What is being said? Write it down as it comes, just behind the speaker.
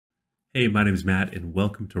Hey, my name is Matt, and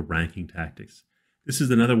welcome to Ranking Tactics. This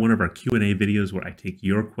is another one of our Q&A videos where I take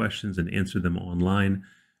your questions and answer them online.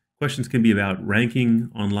 Questions can be about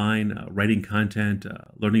ranking online, writing content,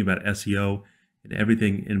 learning about SEO, and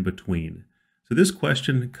everything in between. So this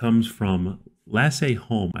question comes from Lasse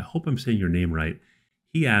Home. I hope I'm saying your name right.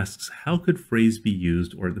 He asks, how could Frase be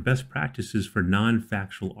used, or the best practices for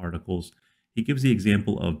non-factual articles? He gives the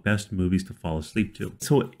example of best movies to fall asleep to.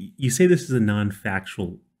 So you say this is a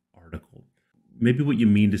non-factual article. Maybe what you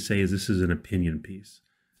mean to say is this is an opinion piece,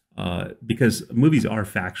 because movies are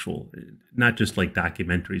factual, not just like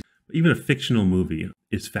documentaries. Even a fictional movie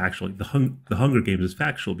is factual. The Hunger Games is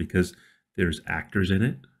factual because there's actors in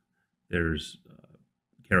it, there's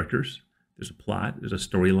characters, there's a plot, there's a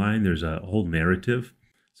storyline, there's a whole narrative.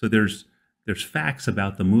 So there's facts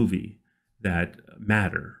about the movie that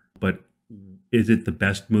matter. But is it the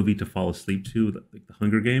best movie to fall asleep to, like the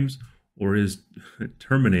Hunger Games? Or is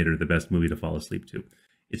Terminator the best movie to fall asleep to?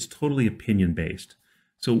 It's totally opinion-based.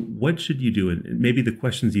 So what should you do? And maybe the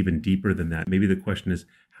question's even deeper than that. Maybe the question is,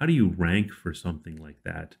 how do you rank for something like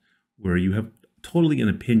that, where you have totally an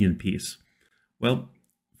opinion piece? Well,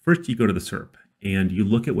 first you go to the SERP, and you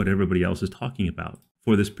look at what everybody else is talking about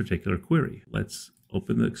for this particular query. Let's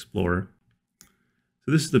open the Explorer.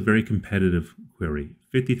 So this is a very competitive query.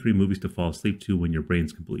 53 movies to fall asleep to when your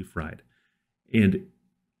brain's completely fried. And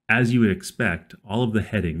as you would expect, all of the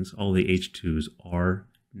headings, all the H2s are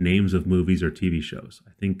names of movies or TV shows.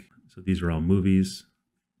 I think, so these are all movies.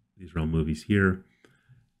 These are all movies here.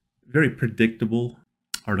 Very predictable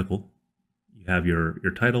article. You have your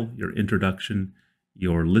title, your introduction,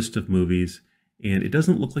 your list of movies, and it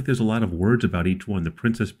doesn't look like there's a lot of words about each one. The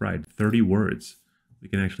Princess Bride, 30 words. We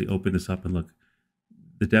can actually open this up and look.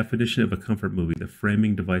 The definition of a comfort movie, the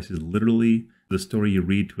framing device is literally the story you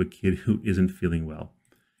read to a kid who isn't feeling well.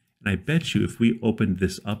 And I bet you if we opened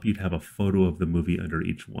this up, you'd have a photo of the movie under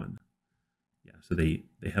each one. Yeah, so they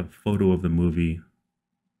have a photo of the movie,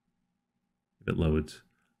 if it loads,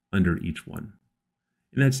 under each one.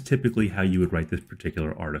 And that's typically how you would write this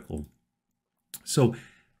particular article. So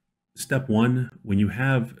step one, when you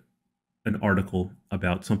have an article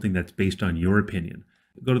about something that's based on your opinion,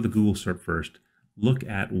 go to the Google SERP first, look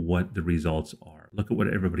at what the results are, look at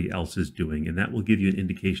what everybody else is doing, and that will give you an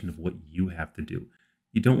indication of what you have to do.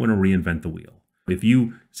 You don't want to reinvent the wheel. If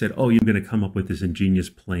you said, oh, you're going to come up with this ingenious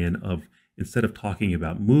plan of, instead of talking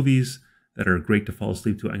about movies that are great to fall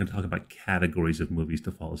asleep to, I'm going to talk about categories of movies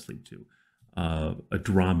to fall asleep to. A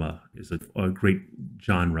drama is a great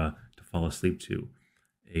genre to fall asleep to.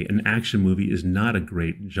 An action movie is not a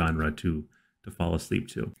great genre to fall asleep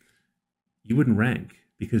to. You wouldn't rank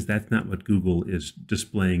because that's not what Google is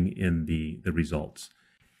displaying in the results.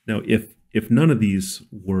 Now, if none of these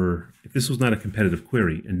were, if this was not a competitive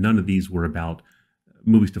query and none of these were about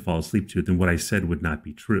movies to fall asleep to, then what I said would not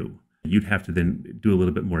be true. You'd have to then do a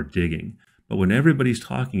little bit more digging. But when everybody's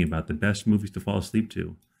talking about the best movies to fall asleep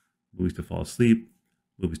to, movies to fall asleep,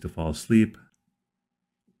 movies to fall asleep,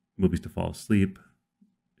 movies to fall asleep,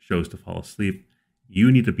 shows to fall asleep, you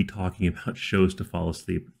need to be talking about shows to fall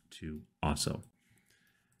asleep to also.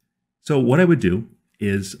 So what I would do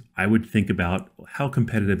is I would think about how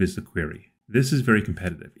competitive is the query. This is very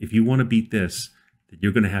competitive. If you want to beat this, then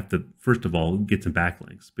you're going to have to, first of all, get some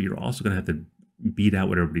backlinks, but you're also going to have to beat out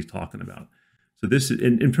what everybody's talking about. So this is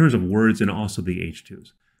in terms of words and also the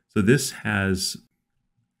H2s. So this has,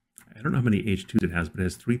 I don't know how many H2s it has, but it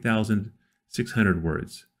has 3,600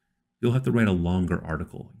 words. You'll have to write a longer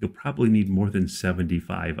article. You'll probably need more than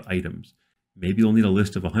 75 items. Maybe you'll need a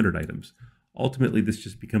list of 100 items. Ultimately, this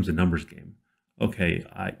just becomes a numbers game. Okay,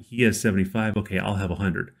 he has 75. Okay, I'll have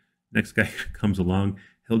 100. Next guy comes along,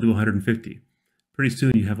 he'll do 150. Pretty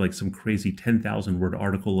soon you have like some crazy 10,000 word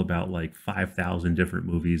article about like 5,000 different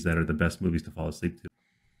movies that are the best movies to fall asleep to.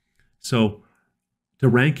 So to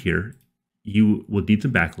rank here, you will need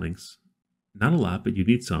some backlinks. Not a lot, but you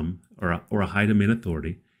need some, or a high domain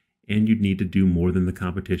authority, and you'd need to do more than the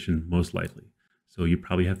competition, most likely. So you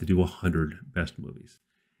probably have to do 100 best movies.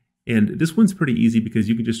 And this one's pretty easy because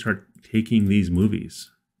you can just start taking these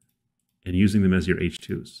movies and using them as your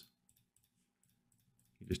H2s.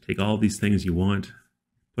 You just take all these things you want,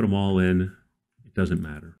 put them all in. It doesn't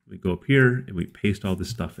matter. We go up here and we paste all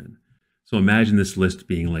this stuff in. So imagine this list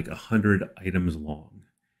being like 100 items long.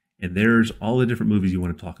 And there's all the different movies you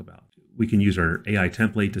want to talk about. We can use our AI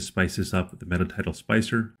template to spice this up with the meta title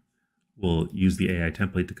spicer. We'll use the AI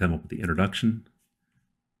template to come up with the introduction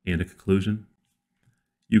and a conclusion.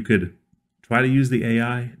 You could try to use the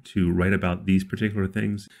AI to write about these particular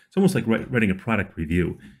things. It's almost like writing a product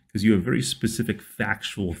review because you have very specific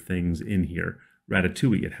factual things in here.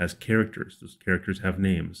 Ratatouille, it has characters. Those characters have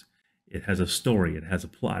names. It has a story, it has a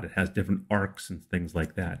plot, it has different arcs and things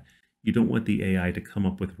like that. You don't want the AI to come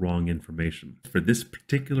up with wrong information. For this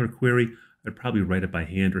particular query, I'd probably write it by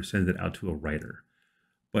hand or send it out to a writer.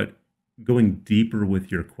 But going deeper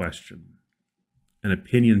with your question, an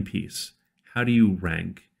opinion piece, how do you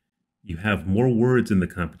rank? You have more words in the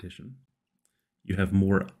competition. You have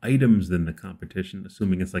more items than the competition,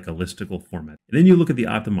 assuming it's like a listicle format. And then you look at the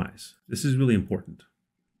optimize. This is really important.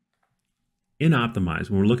 In optimize,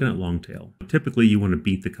 when we're looking at long tail, typically you want to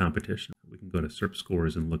beat the competition. We can go to SERP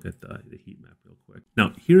scores and look at the heat map real quick.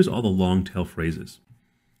 Now, here's all the long tail phrases.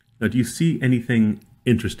 Now, do you see anything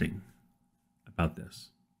interesting about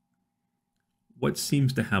this? What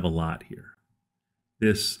seems to have a lot here?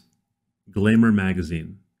 This Glamour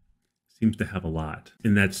magazine seems to have a lot,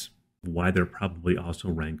 and that's why they're probably also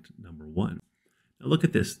ranked #1. Now look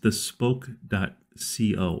at this, the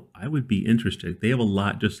spoke.co. I would be interested. They have a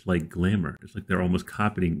lot just like Glamour. It's like they're almost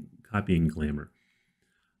copying Glamour.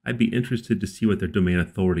 I'd be interested to see what their domain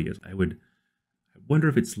authority is. I wonder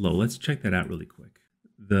if it's low. Let's check that out really quick.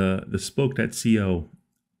 The spoke.co,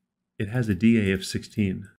 it has a DA of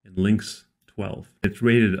 16 and links 12. It's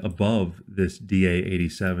rated above this DA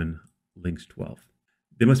 87, links 12.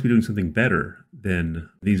 They must be doing something better than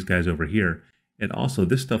these guys over here. And also,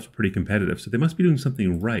 this stuff's pretty competitive, so they must be doing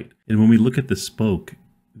something right. And when we look at the spoke,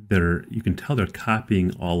 you can tell they're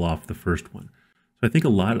copying all off the first one. So I think a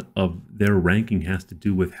lot of their ranking has to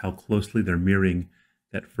do with how closely they're mirroring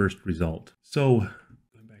that first result. So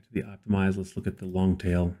going back to the optimize, let's look at the long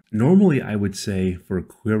tail. Normally, I would say for a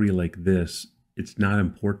query like this, it's not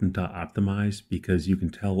important to optimize because you can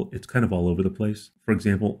tell it's kind of all over the place. For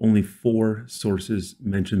example, only 4 sources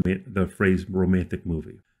mention the phrase romantic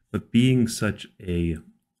movie. But being such a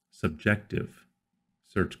subjective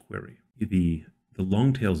search query, the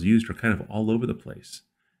long tails used are kind of all over the place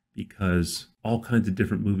because all kinds of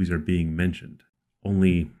different movies are being mentioned.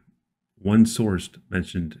 Only one source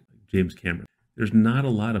mentioned James Cameron. There's not a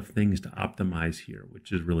lot of things to optimize here,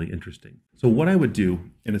 which is really interesting. So what I would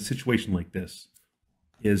do in a situation like this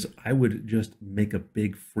is I would just make a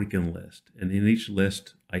big freaking list. And in each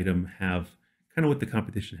list item have kind of what the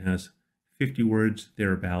competition has, 50 words,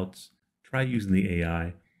 thereabouts. Try using the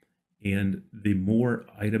AI. And the more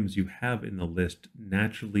items you have in the list,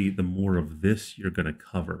 naturally, the more of this you're going to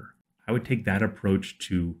cover. I would take that approach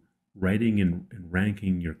to writing and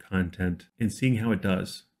ranking your content and seeing how it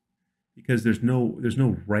does. Because there's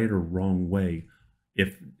no right or wrong way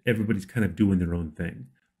if everybody's kind of doing their own thing.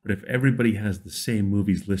 But if everybody has the same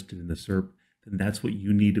movies listed in the SERP, then that's what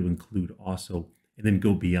you need to include also, and then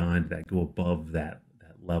go beyond that, go above that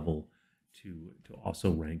level to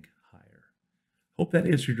also rank higher. Hope that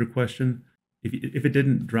answered your question. If it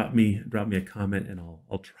didn't, drop me a comment and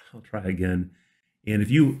I'll try again. And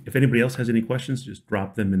if anybody else has any questions, just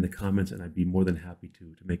drop them in the comments, and I'd be more than happy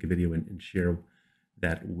to make a video and share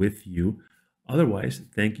that with you. Otherwise,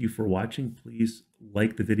 thank you for watching. Please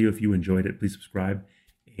like the video if you enjoyed it. Please subscribe.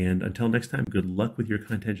 And until next time, good luck with your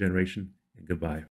content generation, and goodbye.